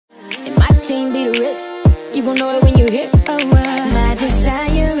team be the risk. You gon' know it when you hear it. Oh, my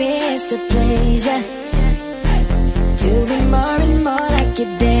desire is to please ya, to be more and more like you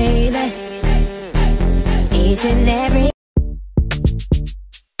daily, each and every.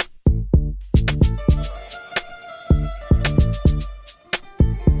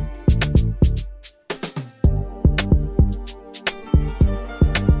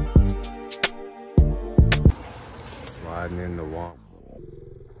 Sliding in the wall.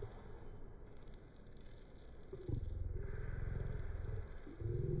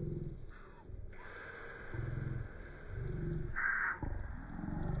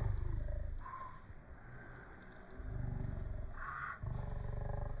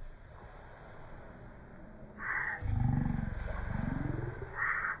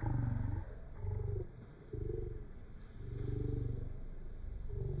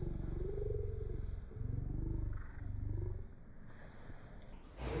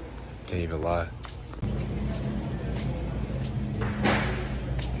 Can't even lie.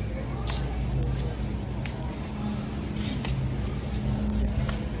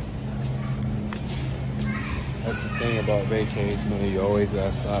 That's the thing about vacations, man. You always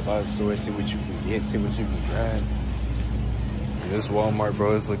gotta stop by the store, see what you can get, see what you can grab. And this Walmart,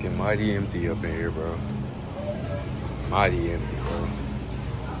 bro, is looking mighty empty up in here, bro. Mighty empty, bro.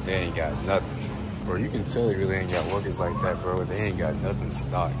 They ain't got nothing. Bro, you can tell they really ain't got workers like that, bro. They ain't got nothing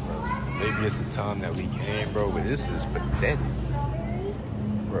stocked, bro. Maybe it's the time that we came, bro, but this is pathetic.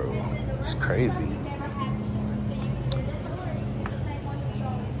 Bro, it's crazy.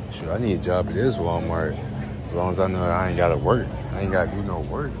 Shit, I need a job at this Walmart. As long as I know I ain't gotta work. I ain't gotta do no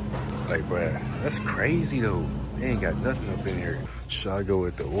work. Like, bro, that's crazy, though. They ain't got nothing up in here. Should I go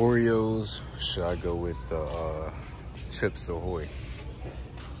with the Oreos? Should I go with the Chips Ahoy?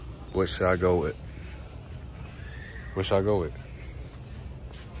 What should I go with? What should I go with?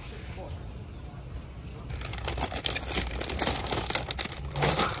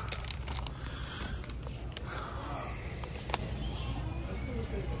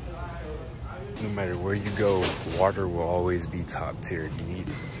 No matter where you go, water will always be top tier. You need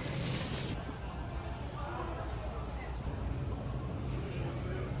it.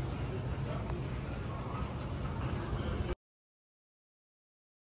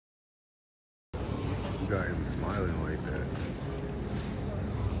 You got him smiling like that.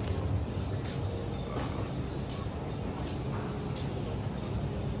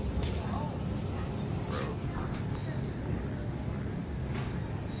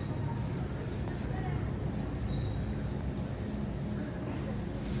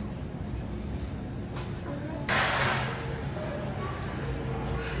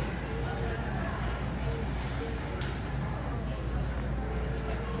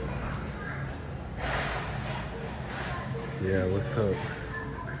 Yeah, what's up?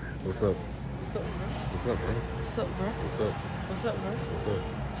 What's up? What's up, bro? What's up, bro? What's up? What's up? What's up, bro? What's up?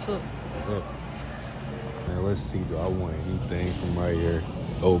 What's up? What's up? Man, let's see. Do I want anything from right here?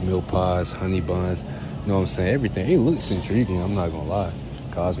 Oatmeal pies, honey buns. You know what I'm saying? Everything. It looks intriguing. I'm not gonna lie.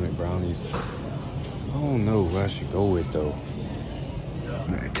 Cosmic brownies. I don't know what I should go with though.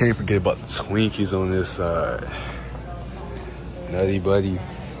 Man, I can't forget about the Twinkies on this side. Nutty Buddy,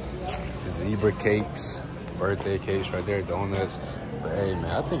 zebra cakes, birthday cakes right there, donuts. But hey man,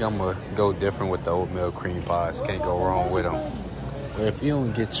 I think I'm gonna go different with the oatmeal cream pies. Can't go wrong with them. But if you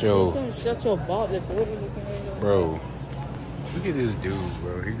don't get your... Shut your bob, that building looking right now. Bro, look at this dude,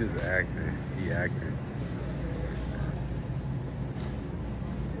 bro. He just acting. He acting.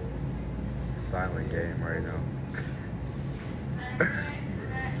 Silent game right now.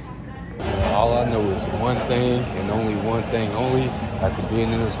 All I know is one thing and only one thing only. After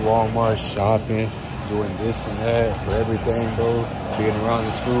being in this Walmart, shopping, doing this and that for everything, bro. Being around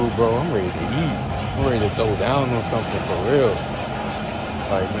this food, bro. I'm ready to eat. I'm ready to throw down on something for real.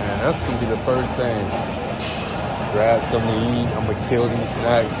 Like, man, that's gonna be the first thing. Grab something to eat. I'm gonna kill these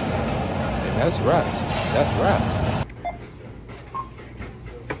snacks. And that's wraps. That's wraps.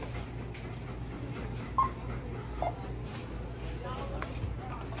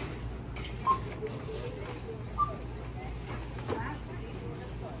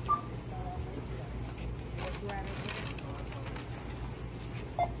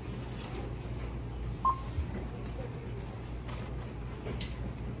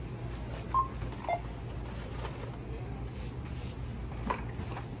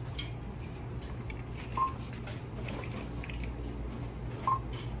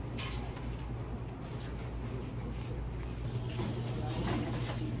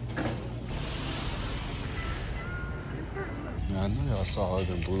 I know y'all saw all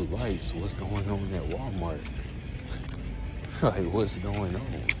them blue lights. What's going on at Walmart? Like, what's going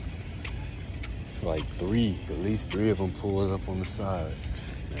on? like at least three of them pulls up on the side.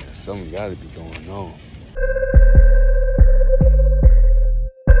 Man, something gotta be going on.